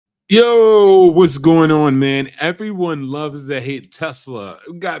Yo, what's going on, man? Everyone loves to hate Tesla.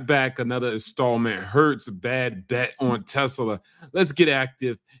 We got back another installment. Hertz, bad bet on Tesla. Let's get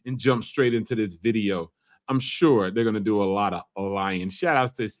active and jump straight into this video. I'm sure they're going to do a lot of lying. Shout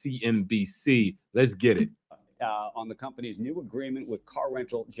outs to CNBC. Let's get it. On the company's new agreement with car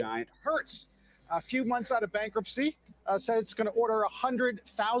rental giant Hertz. A few months out of bankruptcy, said it's going to order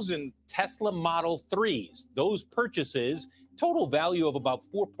 100,000 Tesla Model 3s. Those purchases, total value of about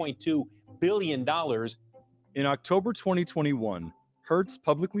 $4.2 billion. In October 2021, Hertz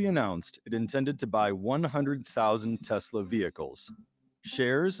publicly announced it intended to buy 100,000 Tesla vehicles.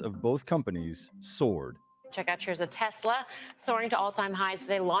 Shares of both companies soared. Check out shares of Tesla soaring to all-time highs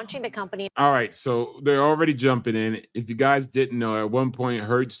today, launching the company. All right, so they're already jumping in. If you guys didn't know, at one point,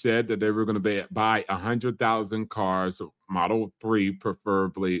 Hertz said that they were going to buy 100,000 cars, Model 3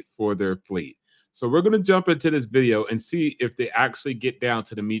 preferably, for their fleet. So we're going to jump into this video and see if they actually get down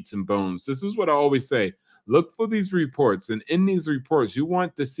to the meats and bones. This is what I always say. Look for these reports, and in these reports, you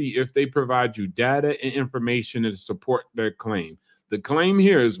want to see if they provide you data and information to support their claim. The claim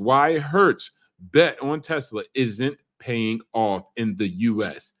here is why Hertz bet on Tesla isn't paying off in the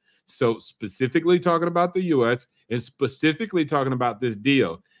U.S. So specifically talking about the U.S. and specifically talking about this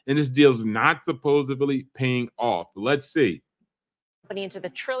deal. And this deal is not supposedly paying off. Let's see. Into the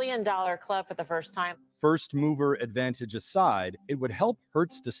 $1 trillion club for the first time. First mover advantage aside, it would help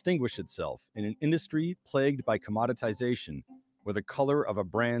Hertz distinguish itself in an industry plagued by commoditization, where the color of a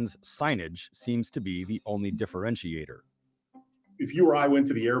brand's signage seems to be the only differentiator. If you or I went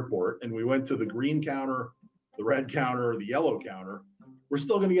to the airport and we went to the green counter, the red counter, the yellow counter, we're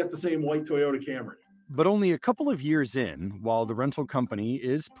still going to get the same white Toyota Camry. But only a couple of years in, while the rental company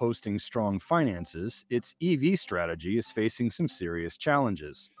is posting strong finances, its EV strategy is facing some serious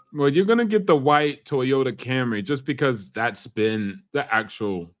challenges. Well, you're going to get the white Toyota Camry just because that's been the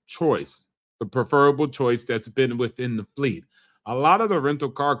actual choice, the preferable choice that's been within the fleet. A lot of the rental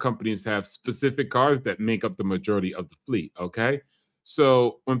car companies have specific cars that make up the majority of the fleet, okay?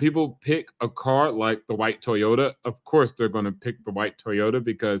 So when people pick a car like the white Toyota, of course they're going to pick the white Toyota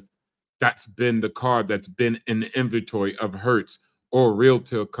because that's been the car that's been in the inventory of Hertz or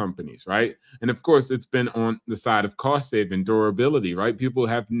retail companies, right? And of course, it's been on the side of cost saving, durability, right? People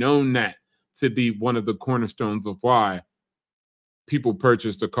have known that to be one of the cornerstones of why people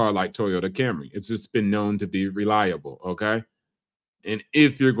purchased a car like Toyota Camry. It's just been known to be reliable, okay? And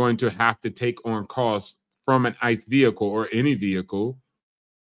if you're going to have to take on costs from an ICE vehicle or any vehicle,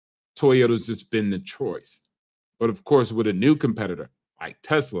 Toyota's just been the choice. But of course, with a new competitor like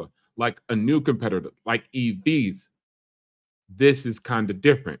Tesla, like a new competitor like EVs, this is kind of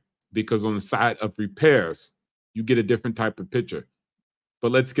different because on the side of repairs, you get a different type of picture.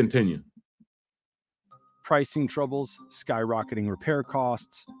 But let's continue. Pricing troubles, skyrocketing repair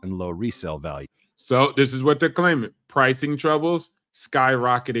costs, and low resale value. So this is what they're claiming. Pricing troubles,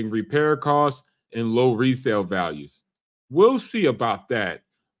 skyrocketing repair costs, and low resale values. We'll see about that,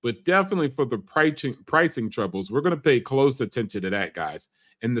 but definitely for the pricing troubles, we're going to pay close attention to that, guys.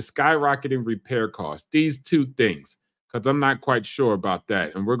 And the skyrocketing repair costs, these two things, because I'm not quite sure about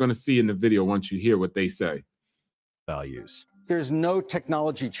that. And we're going to see in the video once you hear what they say. Values. There's no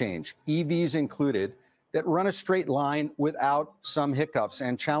technology change, EVs included, that run a straight line without some hiccups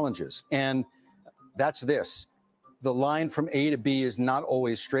and challenges. And that's this. The line from A to B is not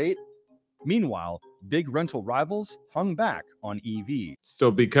always straight. Meanwhile, big rental rivals hung back on EVs. So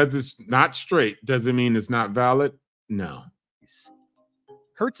because it's not straight, doesn't mean it's not valid? No.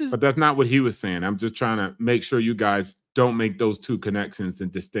 But that's not what he was saying. I'm just trying to make sure you guys don't make those two connections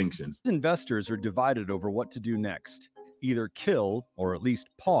and distinctions. Investors are divided over what to do next. Either kill or at least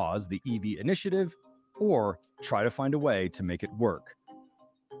pause the EV initiative or try to find a way to make it work.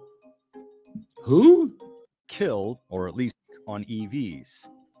 Who? Kill or at least on EVs.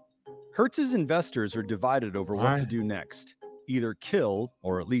 Hertz's investors are divided over what to do next. Either kill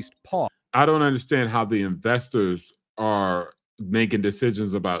or at least pause. I don't understand how the investors are making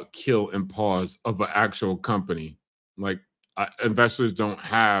decisions about kill and pause of an actual company. Like investors don't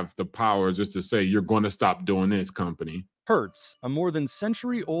have the power just to say, you're going to stop doing this, company. Hertz, a more than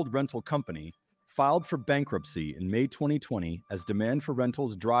century-old rental company, filed for bankruptcy in May 2020 as demand for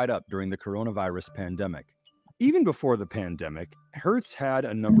rentals dried up during the coronavirus pandemic. Even before the pandemic, Hertz had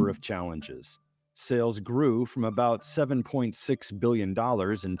a number of challenges. Sales grew from about $7.6 billion in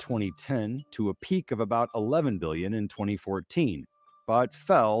 2010 to a peak of about $11 billion in 2014, but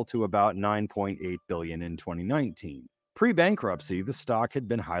fell to about $9.8 billion in 2019. Pre-bankruptcy, the stock had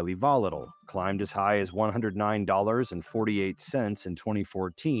been highly volatile, climbed as high as $109.48 in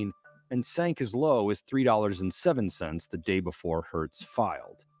 2014, and sank as low as $3.07 the day before Hertz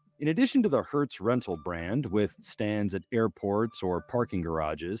filed. In addition to the Hertz rental brand with stands at airports or parking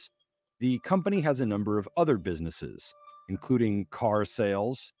garages, the company has a number of other businesses, including car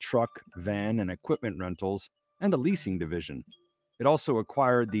sales, truck, van, and equipment rentals, and a leasing division. It also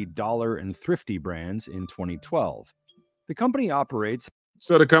acquired the Dollar and Thrifty brands in 2012. The company operates.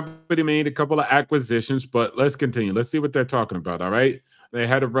 So the company made a couple of acquisitions, but let's continue. Let's see what they're talking about. All right. They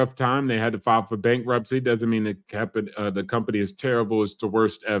had a rough time. They had to file for bankruptcy. Doesn't mean the company is terrible. It's the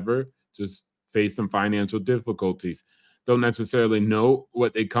worst ever. Just face some financial difficulties. Don't necessarily know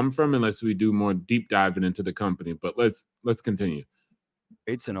what they come from unless we do more deep diving into the company. But let's continue.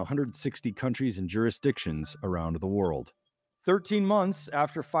 It's in 160 countries and jurisdictions around the world. 13 months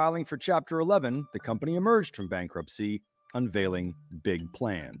after filing for Chapter 11, the company emerged from bankruptcy, unveiling big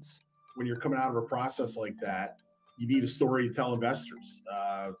plans. When you're coming out of a process like that, you need a story to tell investors.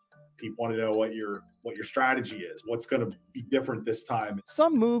 People want to know what your strategy is, what's going to be different this time.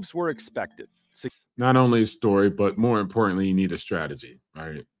 Some moves were expected. Not only a story, but more importantly, you need a strategy,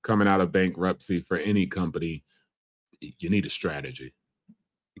 right? Coming out of bankruptcy for any company, you need a strategy.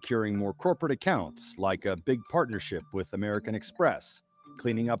 Securing more corporate accounts, like a big partnership with American Express,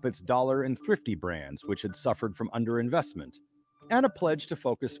 cleaning up its Dollar and Thrifty brands, which had suffered from underinvestment, and a pledge to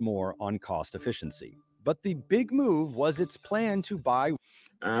focus more on cost efficiency. But the big move was its plan to buy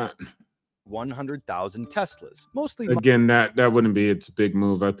 100,000 Teslas, mostly. Again, that wouldn't be its big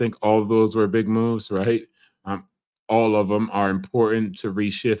move. I think all of those were big moves, right? All of them are important to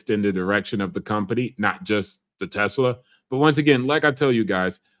reshift in the direction of the company, not just the Tesla. But once again, like I tell you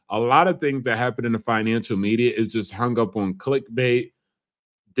guys, a lot of things that happen in the financial media is just hung up on clickbait.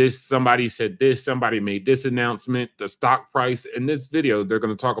 Somebody said this, somebody made this announcement, the stock price. In this video, they're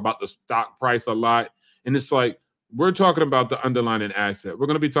going to talk about the stock price a lot. And it's like, we're talking about the underlying asset. We're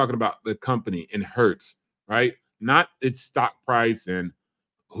going to be talking about the company in Hertz, right? Not its stock price and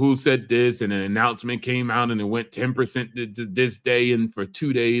who said this, and an announcement came out and it went 10% to this day and for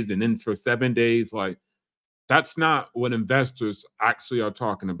 2 days and then for 7 days. Like, that's not what investors actually are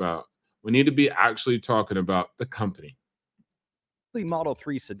talking about. We need to be actually talking about the company. Model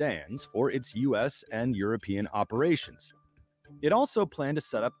 3 sedans for its US and European operations. It also planned to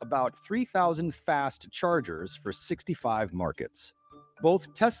set up about 3,000 fast chargers for 65 markets.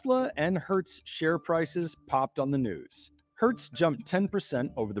 Both Tesla and Hertz share prices popped on the news. Hertz jumped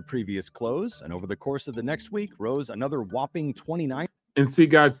 10% over the previous close, and over the course of the next week rose another whopping 29%. And see,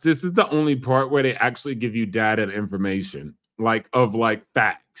 guys, this is the only part where they actually give you data and information, like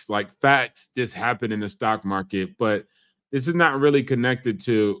facts. Like facts, this happened in the stock market, but this is not really connected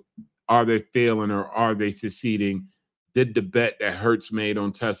to are they failing or are they succeeding? Did the bet that Hertz made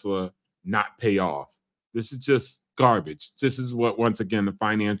on Tesla not pay off? This is just garbage. This is what, once again, the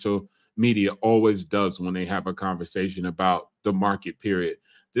financial media always does when they have a conversation about the market period.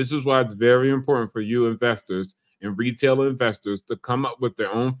 This is why it's very important for you investors and retail investors to come up with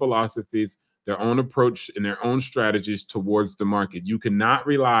their own philosophies, their own approach, and their own strategies towards the market. You cannot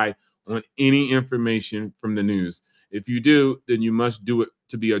rely on any information from the news. If you do, then you must do it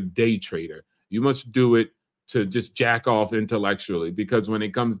to be a day trader. You must do it to just jack off intellectually, because when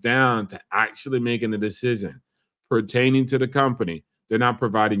it comes down to actually making a decision pertaining to the company, they're not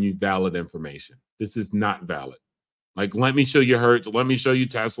providing you valid information. This is not valid. Like, let me show you Hertz, let me show you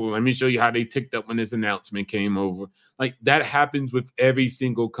Tesla, let me show you how they ticked up when this announcement came over. Like, that happens with every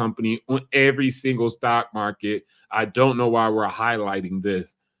single company on every single stock market. I don't know why we're highlighting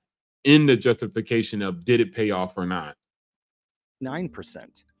this in the justification of did it pay off or not.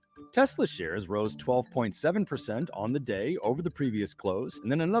 9%. Tesla shares rose 12.7% on the day over the previous close,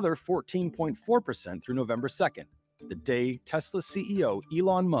 and then another 14.4% through November 2nd, the day Tesla's CEO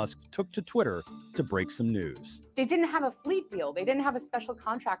Elon Musk took to Twitter to break some news. They didn't have a fleet deal. They didn't have a special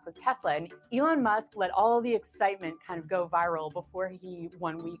contract with Tesla. And Elon Musk let all the excitement kind of go viral before he,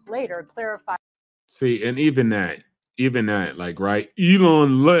 1 week later, clarified. See, and even that, like, right?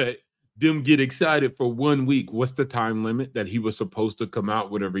 Elon let them get excited for 1 week. What's the time limit that he was supposed to come out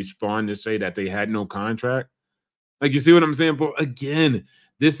with a response to say that they had no contract? Like, you see what I'm saying? But again,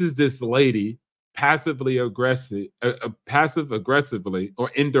 this is this lady passive aggressively or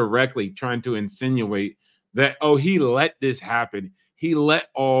indirectly trying to insinuate that, oh, he let this happen. He let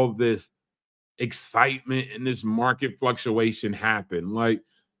all this excitement and this market fluctuation happen. Like,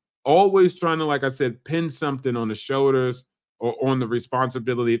 always trying to, like I said, pin something on the shoulders or on the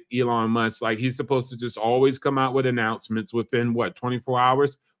responsibility of Elon Musk. Like, he's supposed to just always come out with announcements within, what, 24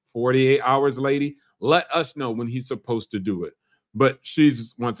 hours, 48 hours, lady? Let us know when he's supposed to do it. But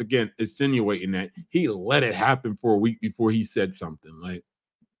she's, once again, insinuating that he let it happen for a week before he said something. Like,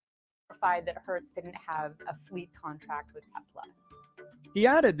 that Hertz didn't have a fleet contract with Tesla. He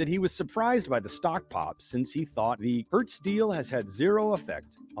added that he was surprised by the stock pop since he thought the Hertz deal has had zero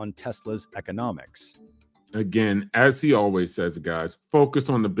effect on Tesla's economics. Again, as he always says, guys, focus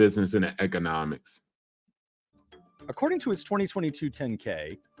on the business and the economics. According to its 2022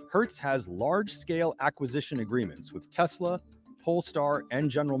 10K, Hertz has large-scale acquisition agreements with Tesla, Polestar, and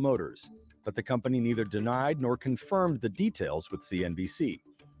General Motors, but the company neither denied nor confirmed the details with CNBC.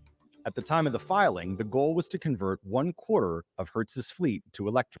 At the time of the filing, the goal was to convert 1/4 of Hertz's fleet to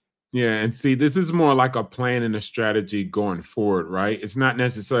electric. Yeah, and see, this is more like a plan and a strategy going forward, right? It's not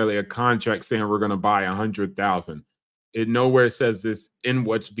necessarily a contract saying we're going to buy 100,000. It nowhere says this in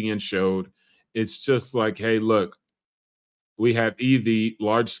what's being showed. It's just like, hey, look, we have EV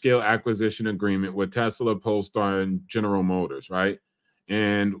large-scale acquisition agreement with Tesla, Polestar, and General Motors, right?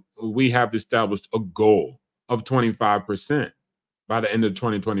 And we have established a goal of 25% by the end of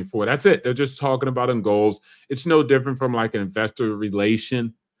 2024. That's it. They're just talking about in goals. It's no different from like an investor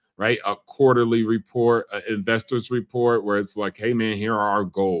relation, right? A quarterly report, an investor's report, where it's like, hey, man, here are our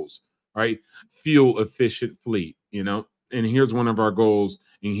goals, right? Fuel efficient fleet, you know, and here's one of our goals.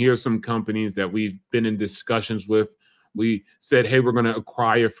 And here's some companies that we've been in discussions with. We said, hey, we're going to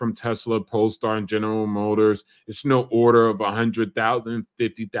acquire from Tesla, Polestar, and General Motors. It's no order of 100,000,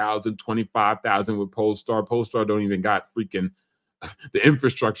 50,000, 25,000 with Polestar. Polestar don't even got freaking the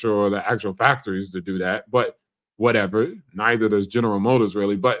infrastructure or the actual factories to do that. But whatever. Neither does General Motors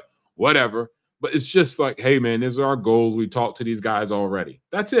really, but whatever. But it's just like, hey, man, these are our goals. We talked to these guys already.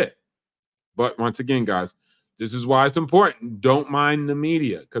 That's it. But once again, guys, this is why it's important. Don't mind the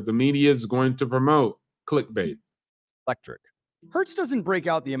media, because the media is going to promote clickbait. Electric. Hertz doesn't break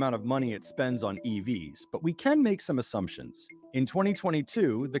out the amount of money it spends on EVs, but we can make some assumptions. In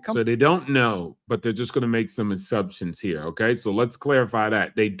 2022, the company... So they don't know, but they're just going to make some assumptions here, okay? So let's clarify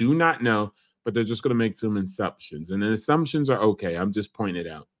that. They do not know, but they're just going to make some assumptions. And the assumptions are okay. I'm just pointing it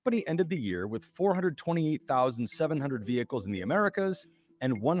out. The company ended the year with 428,700 vehicles in the Americas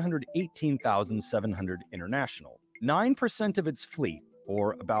and 118,700 international. 9% of its fleet,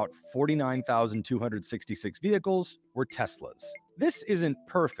 or about 49,266 vehicles, were Teslas. This isn't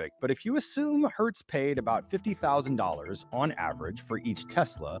perfect, but if you assume Hertz paid about $50,000 on average for each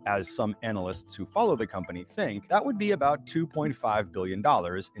Tesla, as some analysts who follow the company think, that would be about $2.5 billion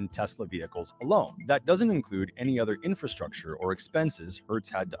in Tesla vehicles alone. That doesn't include any other infrastructure or expenses Hertz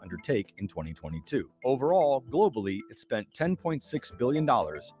had to undertake in 2022. Overall, globally, it spent $10.6 billion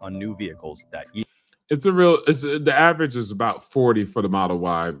on new vehicles that year. The average is about 40 for the Model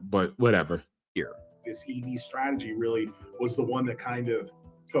Y, but whatever. Here. This EV strategy really was the one that kind of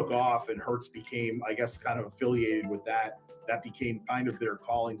took off, and Hertz became, I guess, kind of affiliated with that. That became kind of their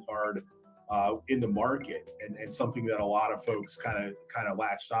calling card in the market, and something that a lot of folks kind of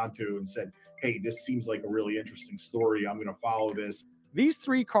latched onto and said, hey, this seems like a really interesting story. I'm going to follow this. These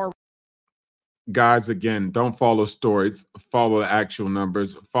three car... Guys, again, don't follow stories. Follow the actual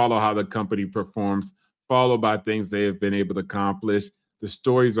numbers. Follow how the company performs. Follow by things they have been able to accomplish. The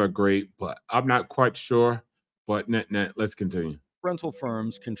stories are great, but I'm not quite sure. But net, let's continue. Rental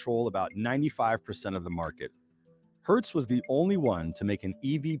firms control about 95% of the market. Hertz was the only one to make an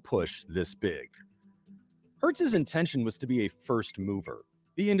EV push this big. Hertz's intention was to be a first mover.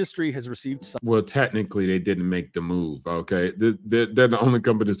 The industry has received some... Well, technically, they didn't make the move, okay? They're the only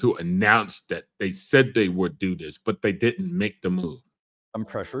companies who announced that they said they would do this, but they didn't make the move. Some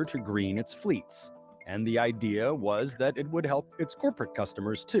pressure to green its fleets. And the idea was that it would help its corporate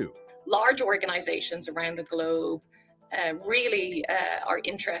customers too. Large organizations around the globe really are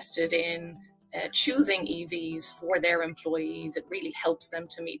interested in choosing EVs for their employees. It really helps them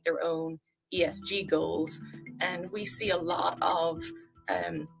to meet their own ESG goals. And we see a lot of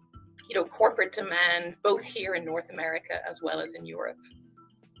corporate demand, both here in North America as well as in Europe.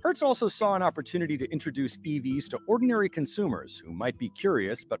 Hertz also saw an opportunity to introduce EVs to ordinary consumers who might be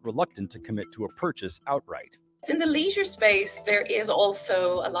curious but reluctant to commit to a purchase outright. In the leisure space, there is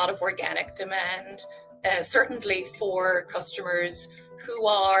also a lot of organic demand, certainly for customers who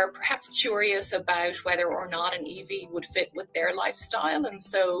are perhaps curious about whether or not an EV would fit with their lifestyle. And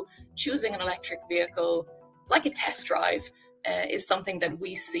so choosing an electric vehicle, like a test drive, is something that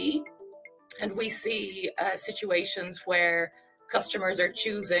we see. And we see situations where customers are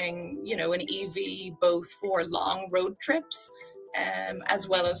choosing, an EV both for long road trips as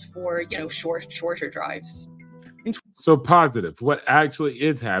well as for, shorter drives. So positive. What actually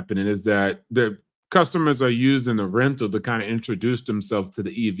is happening is that the customers are using the rental to kind of introduce themselves to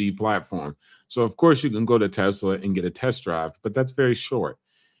the EV platform. So of course you can go to Tesla and get a test drive, but that's very short.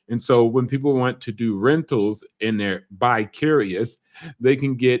 And so when people want to do rentals and they're bi-curious, they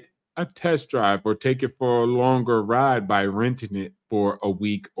can get a test drive or take it for a longer ride by renting it for a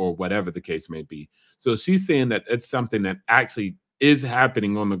week or whatever the case may be. So she's saying that it's something that actually is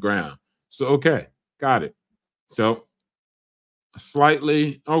happening on the ground. So, okay, got it. So,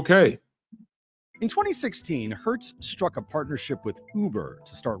 slightly okay. In 2016, Hertz struck a partnership with Uber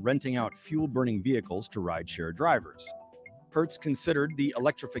to start renting out fuel-burning vehicles to rideshare drivers. Hertz considered the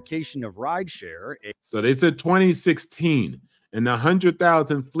electrification of rideshare So they said 2016, and the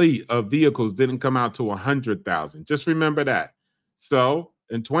 100,000 fleet of vehicles didn't come out to 100,000. Just remember that. So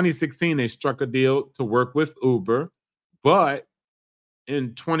in 2016, they struck a deal to work with Uber, but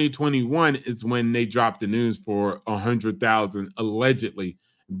in 2021 is when they dropped the news for 100,000 allegedly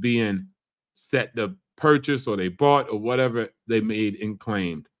being set to purchase, or they bought, or whatever they made and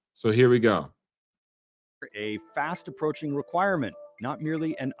claimed. So here we go. a fast-approaching requirement, not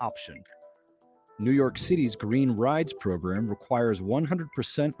merely an option. New York City's Green Rides program requires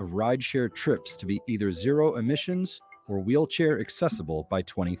 100% of rideshare trips to be either zero emissions or wheelchair accessible by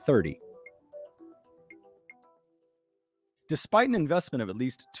 2030. Despite an investment of at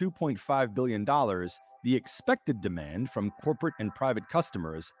least $2.5 billion, the expected demand from corporate and private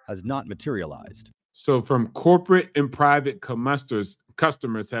customers has not materialized. So from corporate and private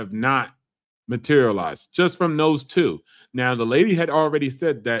customers have not materialized, just from those two. Now, the lady had already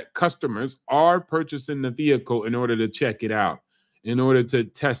said that customers are purchasing the vehicle in order to check it out, in order to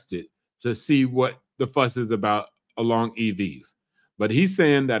test it, to see what the fuss is about along EVs. But he's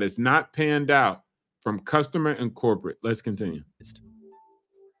saying that it's not panned out from customer and corporate. Let's continue.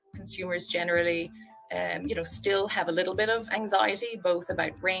 Consumers generally, still have a little bit of anxiety, both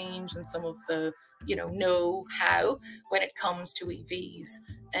about range and some of the, know-how when it comes to EVs.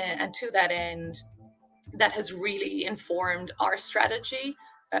 And to that end, that has really informed our strategy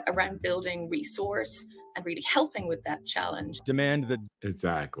around building resource and really helping with that challenge. Demand that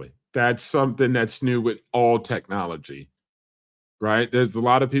Exactly. That's something that's new with all technology, right? There's a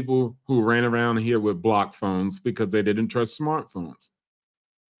lot of people who ran around here with block phones because they didn't trust smartphones.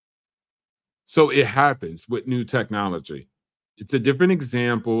 So it happens with new technology. It's a different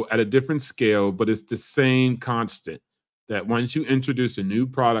example at a different scale, but it's the same constant that once you introduce a new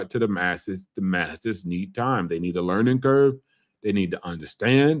product to the masses need time. They need a learning curve. They need to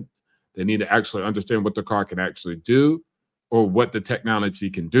understand. They need to actually understand what the car can actually do, or what the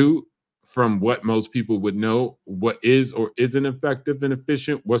technology can do from what most people would know, what is or isn't effective and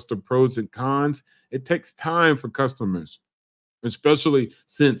efficient, what's the pros and cons. It takes time for customers, especially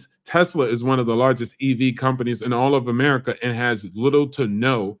since Tesla is one of the largest EV companies in all of America and has little to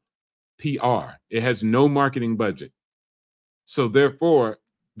no PR. It has no marketing budget. So therefore,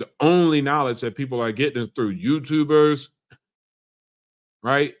 the only knowledge that people are getting is through YouTubers,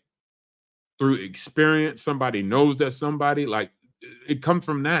 right? Through experience. Somebody knows that somebody, like, it comes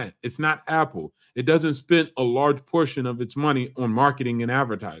from that. It's not Apple. It doesn't spend a large portion of its money on marketing and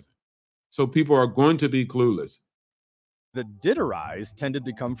advertising. So people are going to be clueless. that did arise tended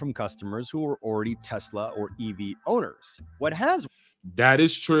to come from customers who were already Tesla or EV owners. That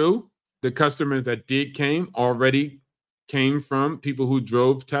is true. The customers that did already came from people who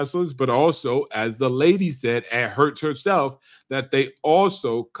drove Teslas, but also, as the lady said at Hertz herself, that they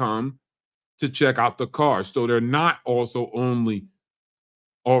also come to check out the car. So they're not also only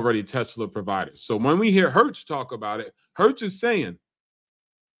already Tesla providers. So when we hear Hertz talk about it, Hertz is saying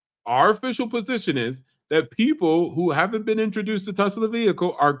our official position is that people who haven't been introduced to Tesla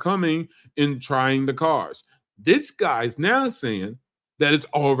vehicle are coming and trying the cars. This guy's now saying that it's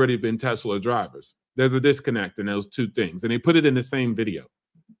already been Tesla drivers. There's a disconnect in those two things, and they put it in the same video.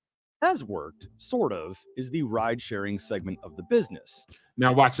 Has worked, sort of, is the ride-sharing segment of the business.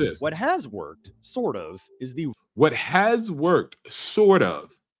 Now watch this. What has worked, sort of, is the What has worked, sort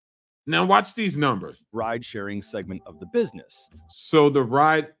of. Now watch these numbers. ride-sharing segment of the business. So the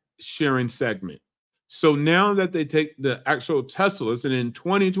ride-sharing segment. So now that they take the actual Teslas, and in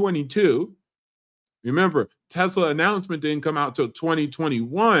 2022, remember, Tesla announcement didn't come out till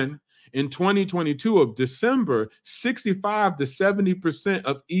 2021. In 2022 of December, 65 to 70%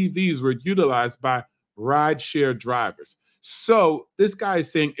 of EVs were utilized by rideshare drivers. So this guy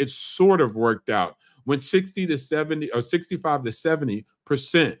is saying it's sort of worked out when 60 to 70 or 65 to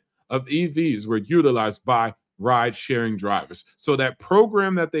 70% of EVs were utilized by ride-sharing drivers. So that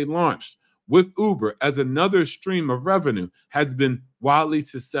program that they launched with Uber as another stream of revenue has been wildly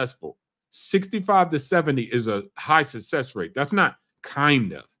successful. 65 to 70 is a high success rate. That's not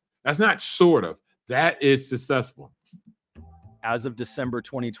kind of. That's not sort of. That is successful. As of December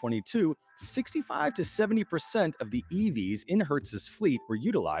 2022, 65 to 70% of the EVs in Hertz's fleet were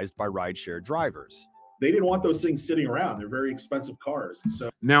utilized by rideshare drivers. they didn't want those things sitting around. They're very expensive cars. So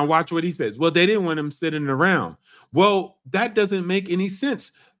now watch what he says. Well, they didn't want them sitting around. Well, that doesn't make any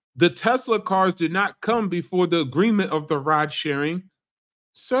sense. The Tesla cars did not come before the agreement of the ride sharing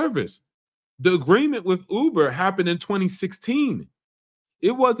service. The agreement with Uber happened in 2016.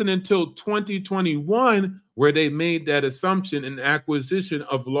 It wasn't until 2021 where they made that assumption and acquisition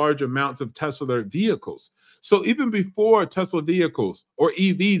of large amounts of Tesla vehicles. So even before Tesla vehicles or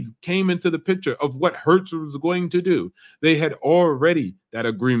EVs came into the picture of what Hertz was going to do, they had already that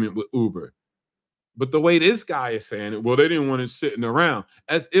agreement with Uber. But the way this guy is saying it, well, they didn't want it sitting around,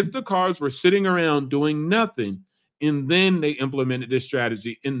 as if the cars were sitting around doing nothing. And then they implemented this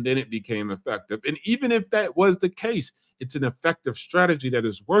strategy and then it became effective. And even if that was the case, it's an effective strategy that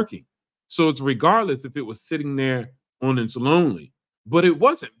is working. So it's regardless if it was sitting there on its lonely. But it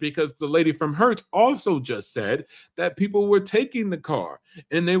wasn't, because the lady from Hertz also just said that people were taking the car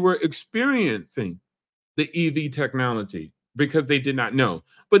and they were experiencing the EV technology because they did not know.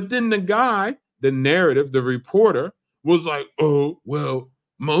 But then the guy, the narrative, the reporter was like, oh, well,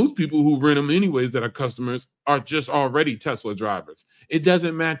 most people who rent them anyways that are customers are just already Tesla drivers. It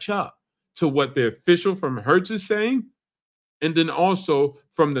doesn't match up to what the official from Hertz is saying. And then also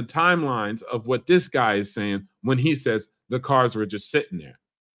from the timelines of what this guy is saying when he says the cars were just sitting there.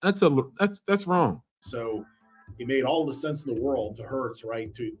 That's wrong. So it made all the sense in the world to Hertz,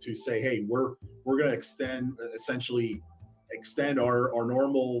 right? To say, hey, we're going to essentially extend our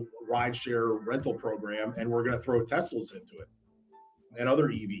normal rideshare rental program, and we're going to throw Teslas into it and other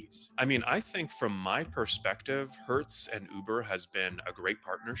EVs. I mean, I think from my perspective, Hertz and Uber has been a great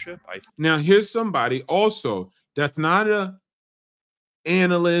partnership. Now, here's somebody also that's not a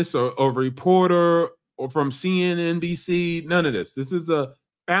analyst or a reporter or from CNBC, none of this. This is a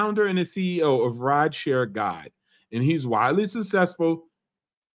founder and a CEO of Rideshare Guide, and he's widely successful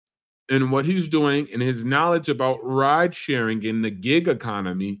in what he's doing and his knowledge about ride sharing in the gig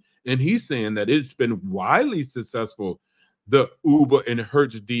economy. And he's saying that it's been widely successful, the Uber and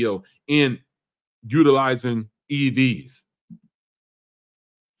Hertz deal, in utilizing EVs.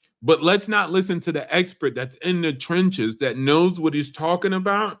 But let's not listen to the expert that's in the trenches, that knows what he's talking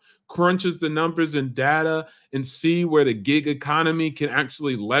about, crunches the numbers and data, and see where the gig economy can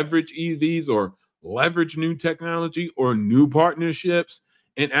actually leverage EVs or leverage new technology or new partnerships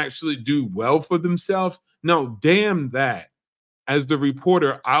and actually do well for themselves. No, damn that. As the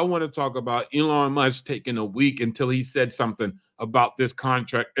reporter, I want to talk about Elon Musk taking a week until he said something about this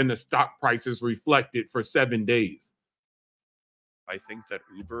contract and the stock prices reflected for 7 days. I think that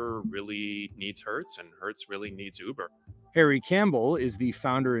Uber really needs Hertz and Hertz really needs Uber. Harry Campbell is the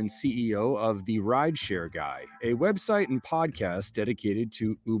founder and CEO of The Rideshare Guy, a website and podcast dedicated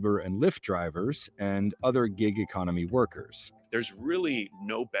to Uber and Lyft drivers and other gig economy workers. There's really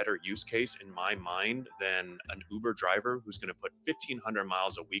no better use case in my mind than an Uber driver who's going to put 1,500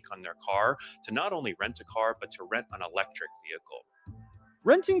 miles a week on their car to not only rent a car, but to rent an electric vehicle.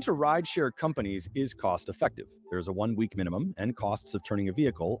 Renting to rideshare companies is cost effective. There's a 1-week minimum, and costs of turning a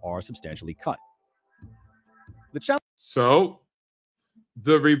vehicle are substantially cut. So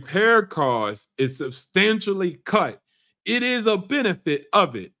the repair cost is substantially cut. It is a benefit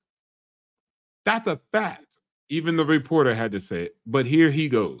of it. That's a fact. Even the reporter had to say it, but here he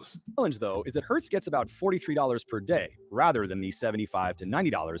goes. The challenge, though, is that Hertz gets about $43 per day rather than the $75 to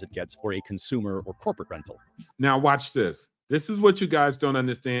 $90 it gets for a consumer or corporate rental. Now watch this. This is what you guys don't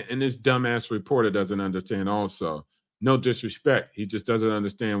understand, and this dumbass reporter doesn't understand also. No disrespect. He just doesn't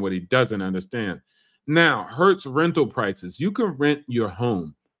understand what he doesn't understand. Now, Hertz rental prices. You can rent your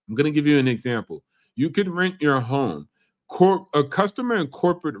home. I'm going to give you an example. You can rent your home. A customer and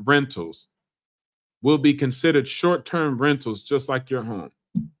corporate rentals will be considered short-term rentals just like your home.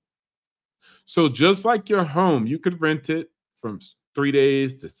 So just like your home, you could rent it from 3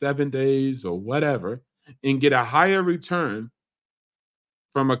 days to 7 days or whatever and get a higher return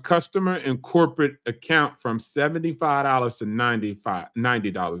from a customer and corporate account from $75 to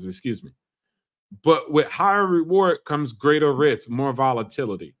 $90, excuse me. But with higher reward comes greater risk, more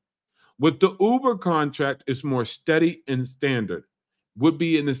volatility. With the Uber contract, it's more steady and standard, would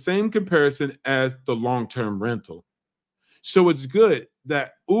be in the same comparison as the long-term rental. So it's good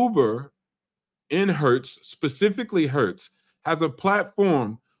that Uber in Hertz, specifically Hertz, has a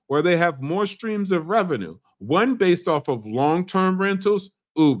platform where they have more streams of revenue, one based off of long-term rentals,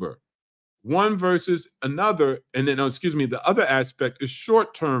 Uber, one versus another, and then, the other aspect is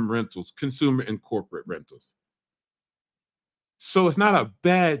short-term rentals, consumer and corporate rentals. So it's not a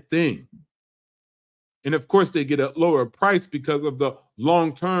bad thing. And of course, they get a lower price because of the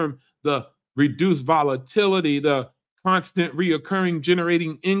long-term, the reduced volatility, the constant reoccurring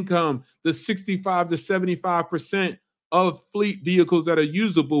generating income, the 65 to 75% of fleet vehicles that are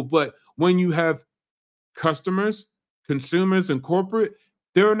usable. But when you have customers, consumers, and corporate,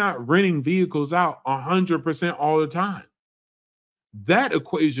 they're not renting vehicles out 100% all the time. That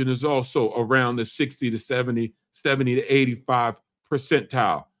equation is also around the 60 to 70 to 85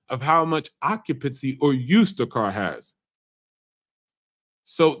 percentile of how much occupancy or use the car has.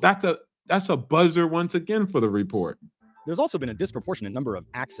 So that's a buzzer once again for the report. There's also been a disproportionate number of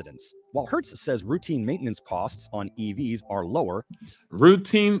accidents. While Hertz says routine maintenance costs on EVs are lower,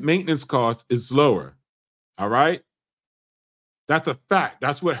 routine maintenance cost is lower. All right? That's a fact.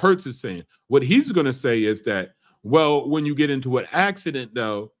 That's what Hertz is saying. What he's going to say is that, well, when you get into an accident,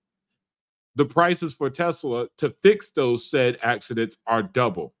 though, the prices for Tesla to fix those said accidents are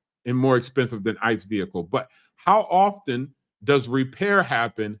double and more expensive than ICE vehicle. But how often does repair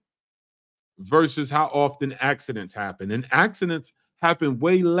happen versus how often accidents happen? And accidents happen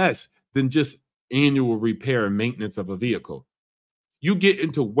way less than just annual repair and maintenance of a vehicle. You get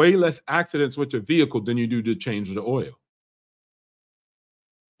into way less accidents with your vehicle than you do to change the oil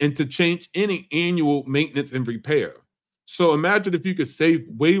and to change any annual maintenance and repair. So imagine if you could save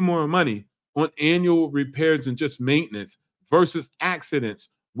way more money on annual repairs and just maintenance versus accidents,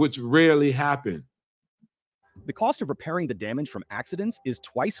 which rarely happen. The cost of repairing the damage from accidents is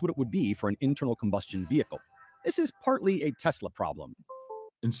twice what it would be for an internal combustion vehicle. This is partly a Tesla problem.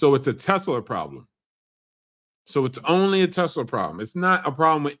 And so it's a Tesla problem. So it's only a Tesla problem. It's not a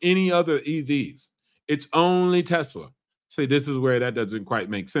problem with any other EVs. It's only Tesla. See, this is where that doesn't quite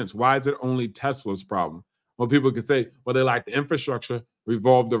make sense. Why is it only Tesla's problem? Well, people can say, well, they like the infrastructure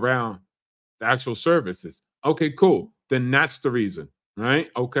revolved around the actual services. Okay, cool. Then that's the reason, right?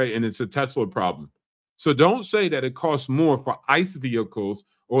 Okay, and it's a Tesla problem. So don't say that it costs more for ICE vehicles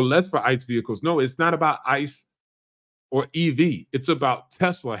or less for ICE vehicles. No, it's not about ICE or EV. It's about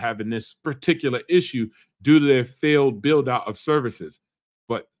Tesla having this particular issue due to their failed build out of services.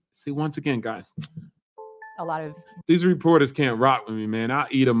 But see, once again, guys, a lot of these reporters can't rock with me, man. I'll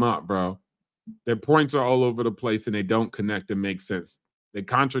eat them up, bro. Their points are all over the place and they don't connect and make sense. They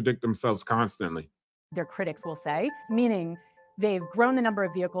contradict themselves constantly. Their critics will say, meaning they've grown the number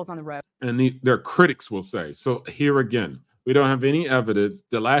of vehicles on the road. And their critics will say. So here again, we don't have any evidence.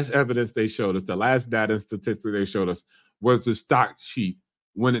 The last evidence they showed us, the last data and statistic they showed us was the stock sheet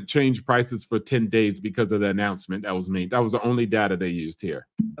when it changed prices for 10 days because of the announcement that was made. That was the only data they used here.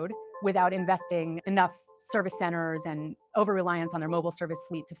 Without investing enough service centers and over-reliance on their mobile service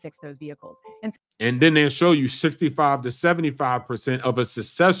fleet to fix those vehicles. And then they'll show you 65 to 75% of a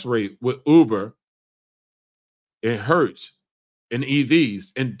success rate with Uber and Hertz and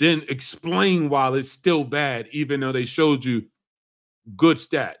EVs, and then explain why it's still bad, even though they showed you good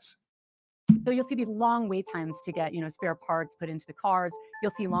stats. So you'll see these long wait times to get, spare parts put into the cars.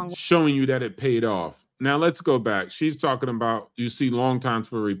 You'll see long showing you that it paid off. Now let's go back. She's talking about you see long times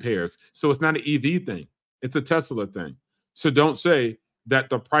for repairs. So it's not an EV thing. It's a Tesla thing. So don't say that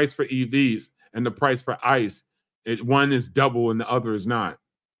the price for EVs and the price for ICE, one is double and the other is not.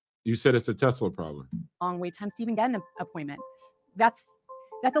 You said it's a Tesla problem. Long wait times to even get an appointment. That's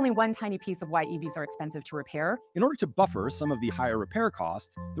only one tiny piece of why EVs are expensive to repair. In order to buffer some of the higher repair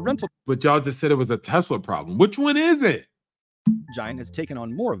costs, the rental But y'all just said it was a Tesla problem. Which one is it? giant has taken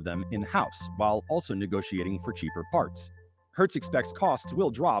on more of them in-house while also negotiating for cheaper parts. Hertz expects costs will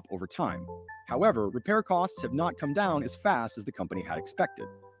drop over time. However, repair costs have not come down as fast as the company had expected.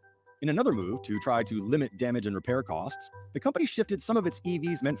 In another move to try to limit damage and repair costs, the company shifted some of its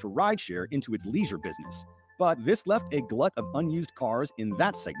EVs meant for rideshare into its leisure business. But this left a glut of unused cars in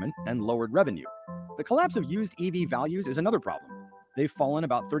that segment and lowered revenue. The collapse of used EV values is another problem. They've fallen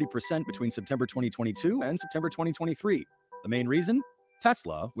about 30% between September 2022 and September 2023. The main reason?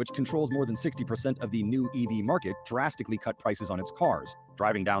 Tesla, which controls more than 60% of the new EV market, drastically cut prices on its cars,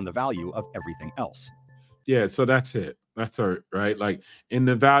 driving down the value of everything else. Yeah, so that's it. That's it, right? Like, and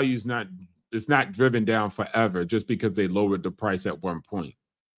the value's it's not driven down forever just because they lowered the price at one point.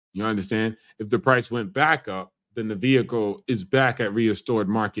 You understand? If the price went back up, then the vehicle is back at restored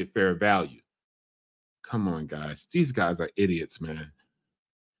market fair value. Come on, guys. These guys are idiots, man.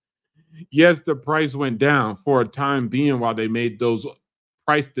 Yes, the price went down for a time being while they made those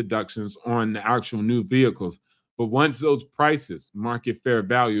price deductions on the actual new vehicles. But once those prices, market fair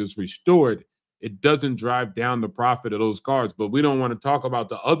value, is restored, it doesn't drive down the profit of those cars. But we don't want to talk about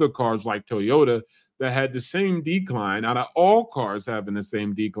the other cars like Toyota that had the same decline out of all cars having the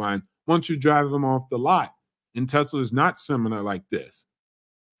same decline once you drive them off the lot. And Tesla is not similar like this.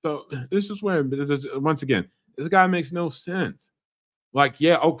 So this is where, once again, this guy makes no sense. Like,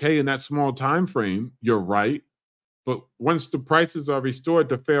 yeah, okay, in that small time frame, you're right. But once the prices are restored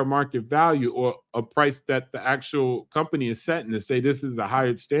to fair market value, or a price that the actual company is setting to say this is a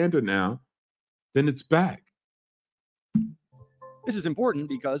higher standard now, then it's back. This is important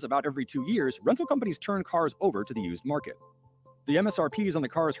because about every 2 years, rental companies turn cars over to the used market. The MSRPs on the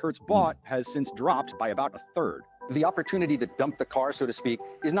cars Hertz bought has since dropped by about a third. The opportunity to dump the car, so to speak,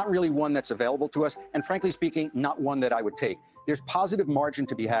 is not really one that's available to us, and frankly speaking, not one that I would take. There's positive margin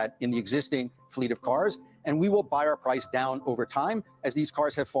to be had in the existing fleet of cars, and we will buy our price down over time as these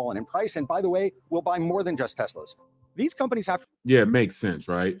cars have fallen in price. And by the way, we'll buy more than just Teslas. These companies have... Yeah, it makes sense,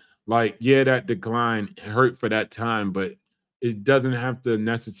 right? Like, yeah, that decline hurt for that time, but it doesn't have to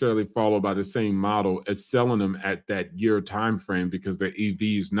necessarily follow by the same model as selling them at that year time frame, because they're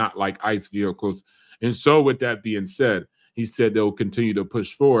EVs, not like ICE vehicles. And so with that being said, he said they'll continue to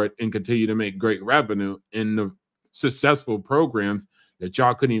push forward and continue to make great revenue in the successful programs that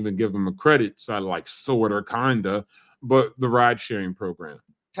y'all couldn't even give them a credit, so like sorta, kinda, but the ride sharing program.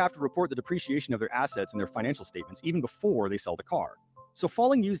 Have to report the depreciation of their assets in their financial statements even before they sell the car. So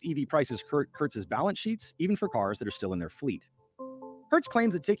falling used EV prices hurt Hertz's balance sheets, even for cars that are still in their fleet. Hertz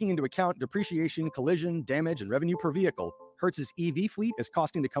claims that taking into account depreciation, collision, damage, and revenue per vehicle, Hertz's EV fleet is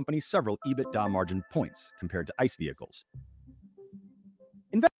costing the company several EBITDA margin points compared to ICE vehicles.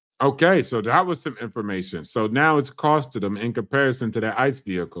 Okay, so that was some information. So now it's costed them in comparison to their ICE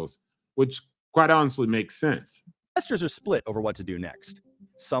vehicles, which quite honestly makes sense. Investors are split over what to do next.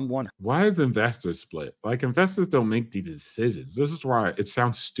 Some want... Why is investors split? Like, investors don't make these decisions. This is why it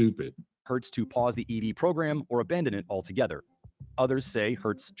sounds stupid. Hertz to pause the EV program or abandon it altogether. Others say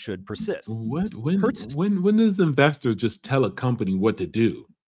Hertz should persist. When does investors just tell a company what to do?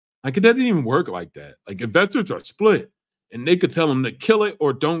 Like, it doesn't even work like that. Like, investors are split, and they could tell them to kill it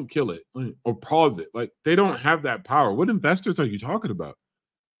or don't kill it or pause it. Like, they don't have that power. What investors are you talking about?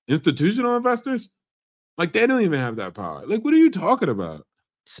 Institutional investors? Like, they don't even have that power. Like, what are you talking about?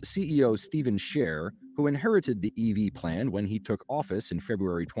 CEO Stephen Scher, who inherited the EV plan when he took office in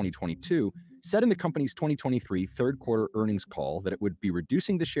February 2022, said in the company's 2023 third quarter earnings call that it would be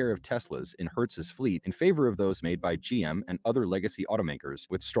reducing the share of Teslas in Hertz's fleet in favor of those made by GM and other legacy automakers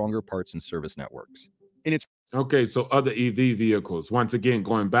with stronger parts and service networks. Okay, so other EV vehicles, once again,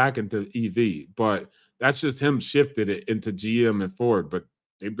 going back into EV, but that's just him shifted it into GM and Ford, but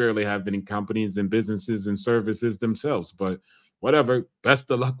they barely have any companies and businesses and services themselves. But whatever, best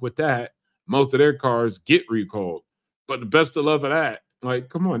of luck with that. Most of their cars get recalled, but the best of luck of that, like,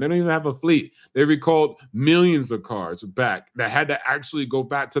 come on, they don't even have a fleet. They recalled millions of cars back that had to actually go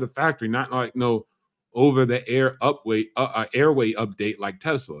back to the factory, not like no over the air airway update like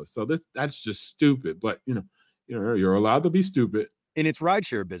Tesla. So that's just stupid. But you're allowed to be stupid. In its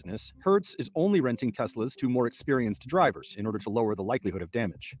rideshare business, Hertz is only renting Teslas to more experienced drivers in order to lower the likelihood of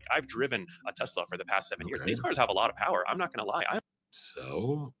damage. I've driven a Tesla for the past 7 years. These cars have a lot of power. I'm not going to lie.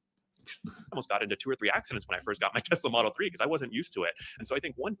 So almost got into 2 or 3 accidents when I first got my Tesla Model 3 because I wasn't used to it. And so I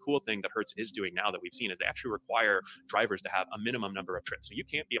think one cool thing that Hertz is doing now that we've seen is they actually require drivers to have a minimum number of trips. So you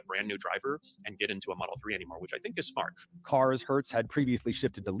can't be a brand new driver and get into a Model 3 anymore, which I think is smart. Cars Hertz had previously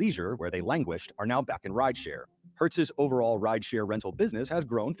shifted to leisure, where they languished, are now back in rideshare. Hertz's overall rideshare rental business has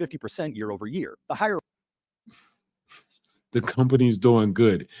grown 50% year over year. The company's doing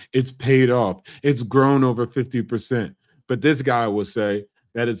good. It's paid off. It's grown over 50%. But this guy will say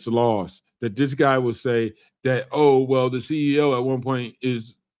that it's lost. That this guy will say that, oh, well, the CEO at one point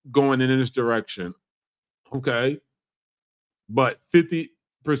is going in this direction. Okay. But 50%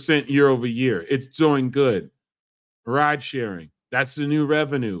 year over year. It's doing good. Ride sharing. That's the new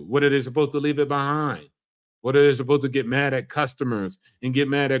revenue. What are they supposed to leave it behind? What are they supposed to get mad at customers and get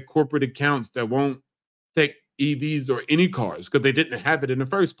mad at corporate accounts that won't take EVs or any cars because they didn't have it in the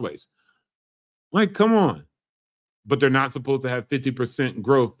first place? Like, come on. But they're not supposed to have 50%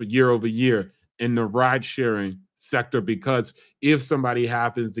 growth year over year in the ride sharing sector, because if somebody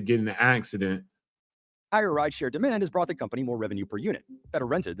happens to get in an accident, higher rideshare demand has brought the company more revenue per unit, better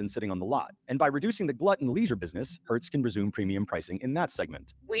rented than sitting on the lot. And by reducing the glut in the leisure business, Hertz can resume premium pricing in that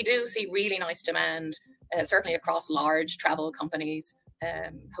segment. We do see really nice demand, certainly across large travel companies,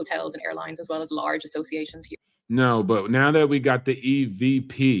 hotels and airlines, as well as large associations here. No, but now that we got the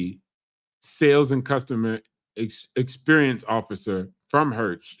EVP, sales and customer experience officer from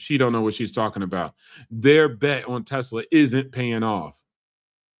Hertz, she don't know what she's talking about. Their bet on Tesla isn't paying off.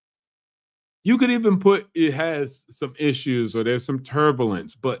 You could even put it has some issues or there's some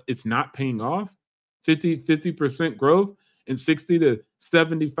turbulence, but it's not paying off. 50% growth and 60 to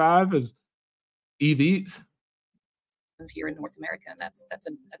 75 as EVs here in North America, and that's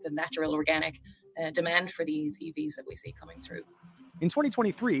a natural organic demand for these EVs that we see coming through. In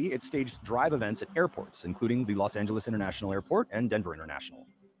 2023, it staged drive events at airports, including the Los Angeles International Airport and Denver International.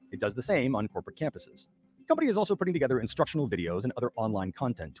 It does the same on corporate campuses. The company is also putting together instructional videos and other online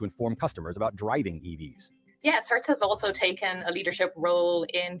content to inform customers about driving EVs. Yes, Hertz has also taken a leadership role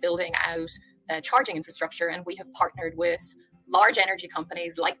in building out charging infrastructure, and we have partnered with large energy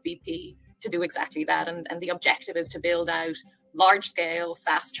companies like BP to do exactly that. And the objective is to build out large-scale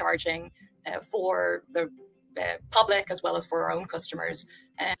fast charging for the public as well as for our own customers.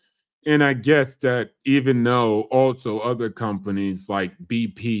 And I guess that even though also other companies like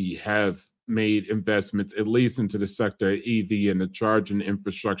BP have made investments, at least into the sector of EV and the charging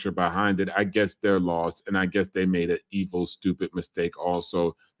infrastructure behind it, I guess they're lost. And I guess they made an evil, stupid mistake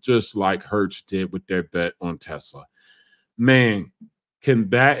also, just like Hertz did with their bet on Tesla. Man,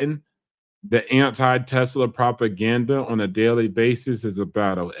 combating the anti-Tesla propaganda on a daily basis is a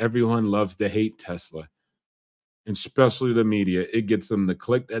battle. Everyone loves to hate Tesla, and especially the media. It gets them the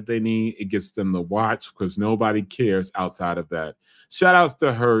click that they need. It gets them to watch because nobody cares outside of that. Shout outs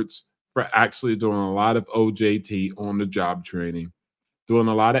to Hertz for actually doing a lot of OJT on the job training, doing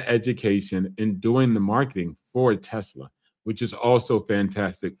a lot of education, and doing the marketing for Tesla, which is also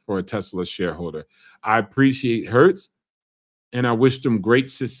fantastic for a Tesla shareholder. I appreciate Hertz, and I wish them great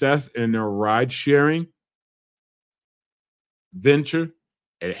success in their ride sharing venture.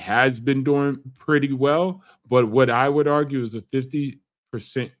 It has been doing pretty well, but what I would argue is a 50%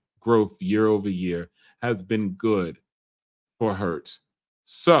 growth year over year has been good for Hertz.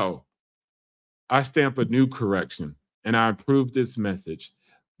 So I stamp a new correction, and I approve this message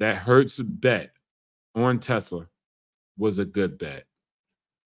that Hertz bet on Tesla was a good bet.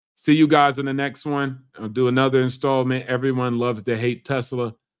 See you guys in the next one. I'll do another installment. Everyone loves to hate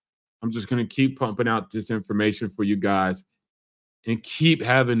Tesla. I'm just going to keep pumping out this information for you guys and keep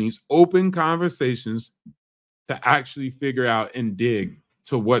having these open conversations to actually figure out and dig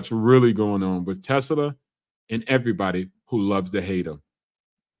to what's really going on with Tesla and everybody who loves to hate them.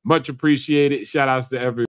 Much appreciated. Shout outs to everyone.